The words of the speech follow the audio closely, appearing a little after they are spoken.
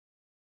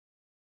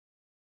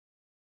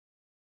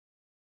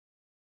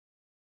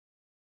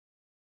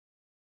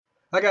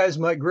Hi guys,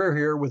 Mike Greer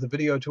here with a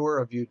video tour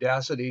of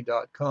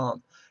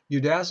Udacity.com.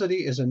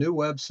 Udacity is a new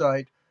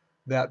website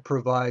that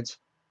provides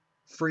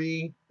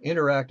free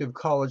interactive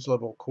college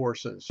level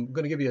courses. I'm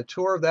going to give you a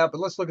tour of that, but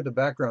let's look at the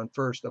background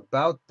first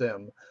about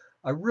them.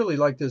 I really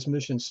like this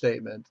mission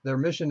statement. Their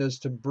mission is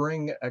to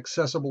bring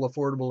accessible,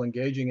 affordable,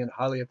 engaging, and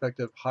highly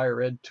effective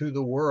higher ed to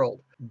the world,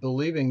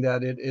 believing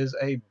that it is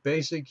a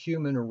basic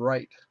human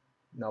right.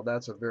 Now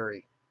that's a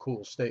very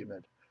cool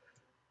statement.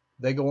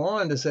 They go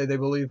on to say they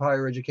believe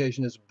higher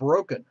education is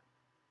broken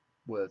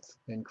with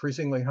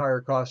increasingly higher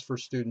costs for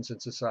students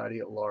and society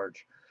at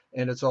large.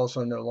 And it's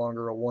also no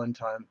longer a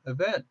one-time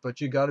event,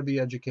 but you got to be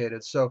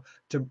educated. So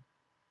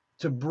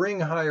to bring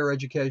higher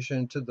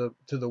education to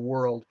the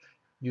world,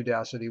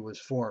 Udacity was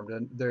formed,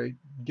 and they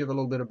give a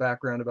little bit of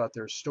background about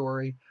their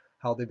story,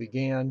 how they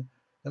began.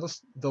 And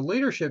the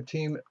leadership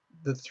team,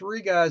 the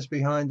three guys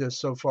behind this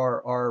so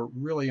far are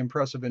really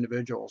impressive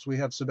individuals. We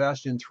have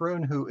Sebastian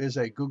Thrun, who is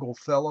a Google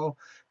Fellow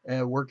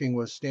and working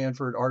with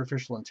Stanford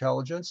Artificial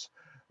Intelligence,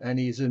 and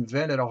he's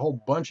invented a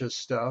whole bunch of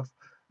stuff,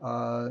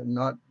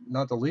 not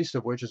the least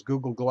of which is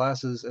Google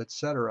Glasses,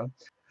 etc.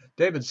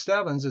 David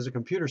Stebbins is a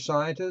computer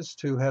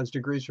scientist who has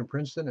degrees from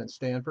Princeton and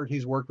Stanford.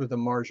 He's worked with the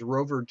Mars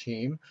rover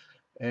team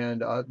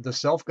and the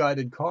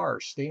self-guided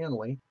car,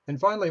 Stanley. And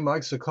finally,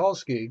 Mike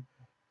Sokolsky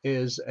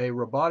is a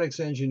robotics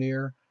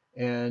engineer,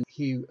 and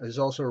he is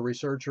also a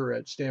researcher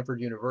at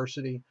Stanford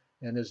University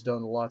and has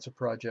done lots of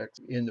projects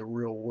in the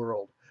real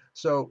world.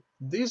 So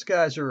these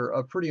guys are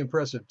a pretty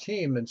impressive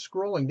team. And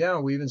scrolling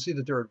down, we even see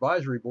that their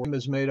advisory board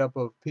is made up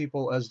of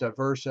people as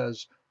diverse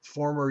as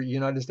former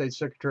United States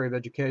Secretary of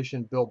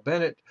Education Bill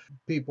Bennett,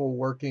 people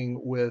working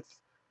with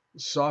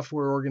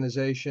software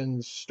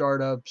organizations,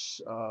 startups,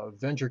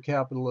 venture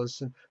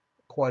capitalists, and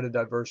quite a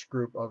diverse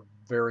group of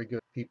very good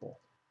people.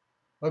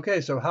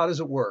 Okay, so how does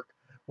it work?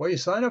 Well, you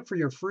sign up for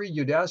your free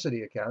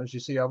Udacity account. As you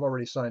see, I've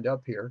already signed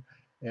up here,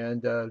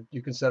 and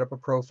you can set up a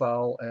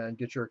profile and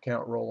get your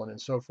account rolling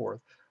and so forth,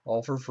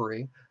 all for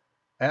free.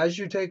 As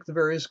you take the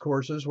various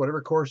courses,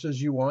 whatever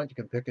courses you want, you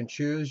can pick and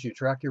choose. You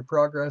track your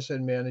progress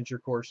and manage your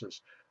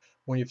courses.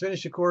 When you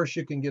finish a course,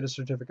 you can get a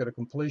certificate of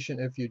completion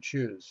if you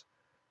choose.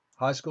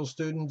 High school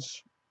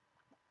students,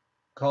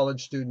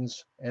 college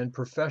students, and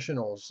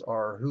professionals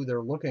are who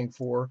they're looking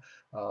for.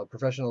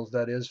 Professionals,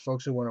 that is,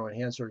 folks who want to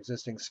enhance their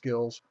existing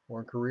skills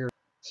or careers.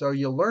 So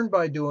you learn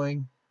by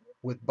doing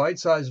with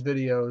bite-sized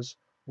videos,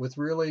 with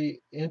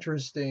really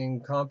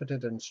interesting,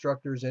 competent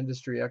instructors,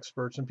 industry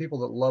experts, and people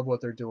that love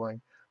what they're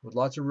doing, with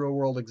lots of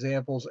real-world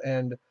examples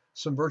and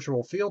some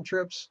virtual field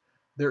trips.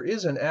 There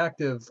is an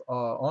active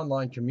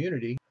online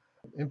community.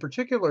 In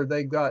particular,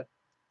 they've got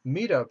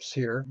meetups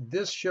here.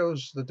 This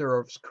shows that there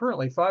are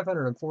currently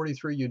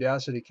 543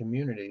 Udacity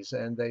communities,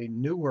 and they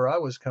knew where I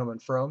was coming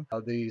from,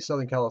 the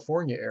Southern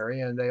California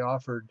area, and they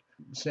offered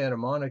Santa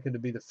Monica to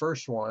be the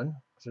first one,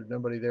 because there's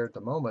nobody there at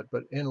the moment.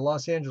 But in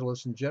Los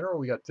Angeles in general,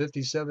 we got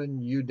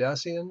 57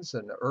 Udacians,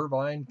 and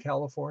Irvine,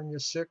 California,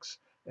 6,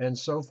 and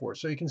so forth.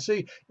 So you can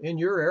see in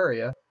your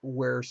area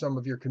where some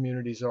of your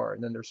communities are.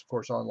 And then there's, of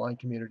course, online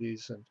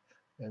communities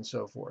and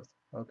so forth.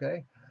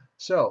 Okay,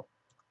 so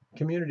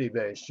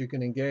community-based. You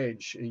can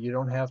engage. You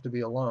don't have to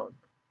be alone.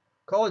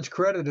 College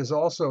credit is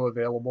also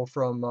available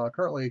from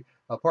currently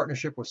a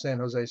partnership with San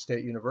Jose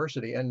State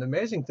University. And the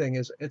amazing thing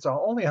is it's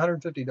only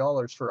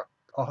 $150 for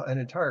an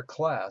entire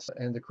class,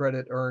 and the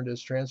credit earned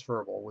is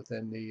transferable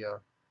within the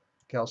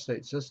Cal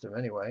State system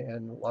anyway,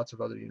 and lots of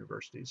other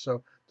universities.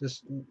 So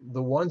just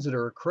the ones that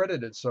are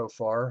accredited so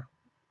far,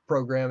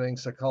 programming,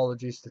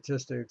 psychology,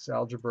 statistics,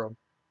 algebra,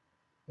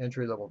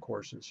 entry-level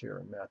courses here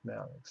in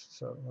mathematics.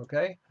 So,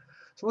 okay.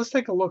 So let's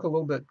take a look a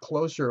little bit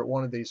closer at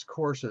one of these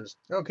courses.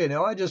 Okay,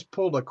 now I just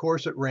pulled a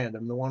course at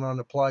random, the one on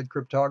applied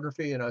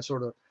cryptography, and I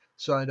sort of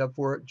signed up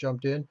for it,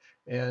 jumped in,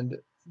 and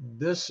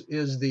this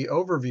is the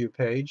overview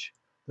page.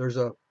 There's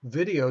a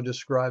video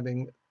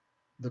describing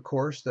the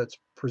course that's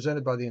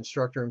presented by the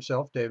instructor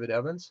himself, David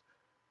Evans.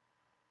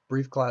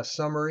 Brief class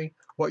summary,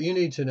 what you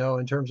need to know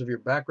in terms of your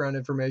background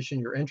information,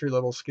 your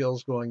entry-level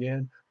skills going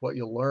in, what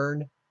you'll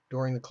learn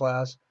during the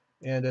class,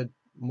 and a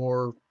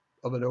more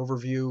of an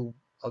overview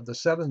of the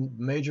 7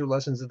 major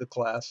lessons of the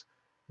class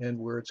and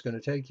where it's going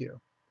to take you.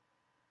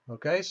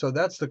 Okay, so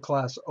that's the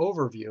class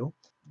overview.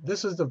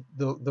 This is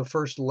the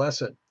first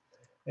lesson.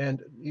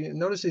 And you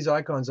notice these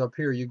icons up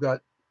here. You've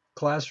got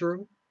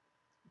classroom,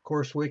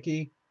 course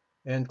wiki,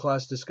 and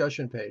class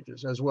discussion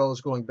pages, as well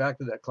as going back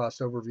to that class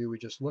overview we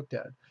just looked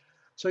at.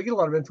 So you get a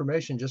lot of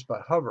information just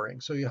by hovering.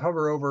 So you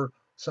hover over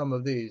some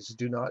of these.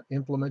 Do not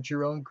implement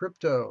your own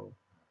crypto,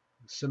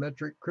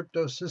 symmetric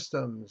crypto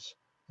systems,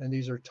 and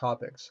these are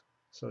topics.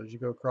 So as you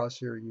go across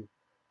here,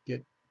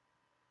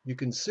 you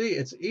can see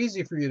it's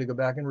easy for you to go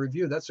back and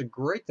review. That's a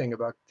great thing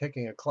about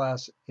taking a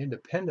class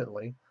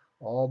independently,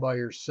 all by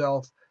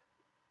yourself.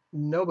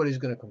 Nobody's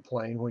going to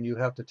complain when you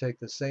have to take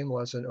the same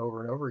lesson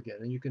over and over again,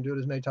 and you can do it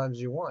as many times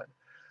as you want.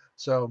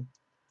 So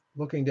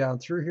looking down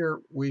through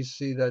here, we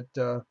see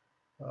that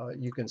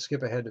you can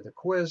skip ahead to the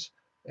quiz,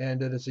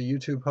 and that it's a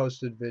YouTube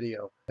hosted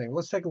video.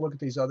 Let's take a look at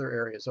these other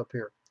areas up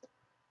here.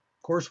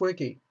 Course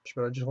wiki.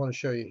 But I just want to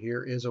show you,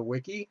 here is a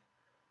wiki,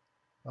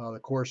 the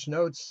course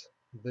notes,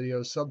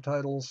 video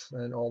subtitles,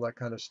 and all that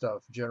kind of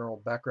stuff,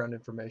 general background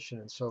information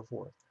and so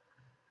forth.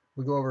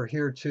 We go over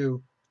here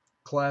to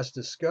class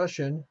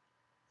discussion,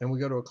 and we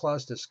go to a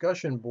class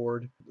discussion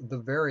board, the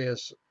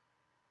various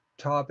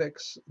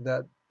topics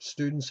that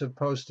students have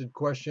posted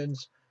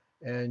questions,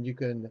 and you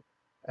can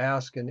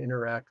ask and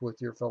interact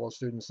with your fellow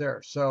students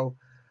there. So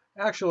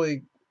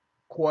actually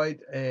quite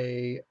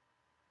a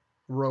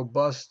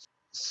robust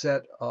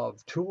set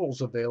of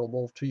tools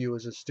available to you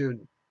as a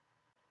student.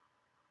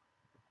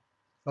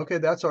 Okay,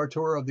 that's our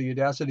tour of the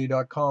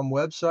Udacity.com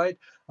website.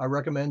 I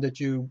recommend that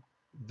you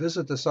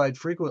visit the site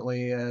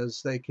frequently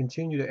as they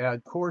continue to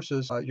add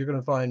courses. You're going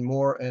to find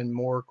more and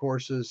more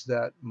courses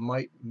that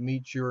might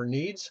meet your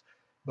needs.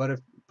 But if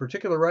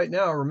particular right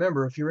now,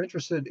 remember, if you're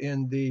interested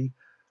in the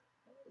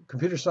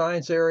computer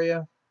science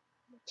area,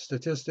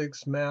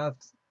 statistics, math,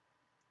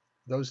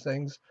 those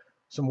things,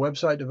 some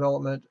website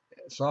development,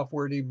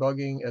 software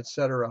debugging,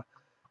 etc.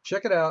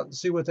 Check it out and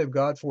see what they've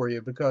got for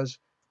you, because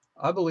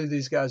I believe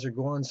these guys are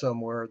going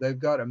somewhere. They've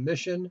got a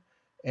mission,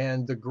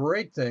 and the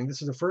great thing,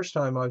 this is the first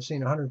time I've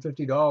seen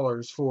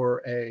 $150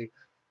 for a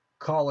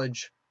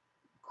college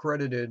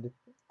credited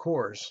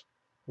course,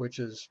 which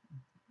is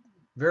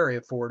very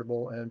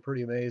affordable and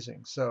pretty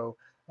amazing. So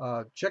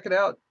check it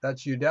out.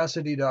 That's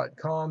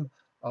udacity.com,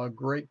 a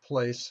great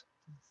place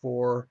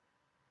for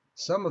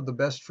some of the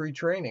best free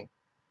training.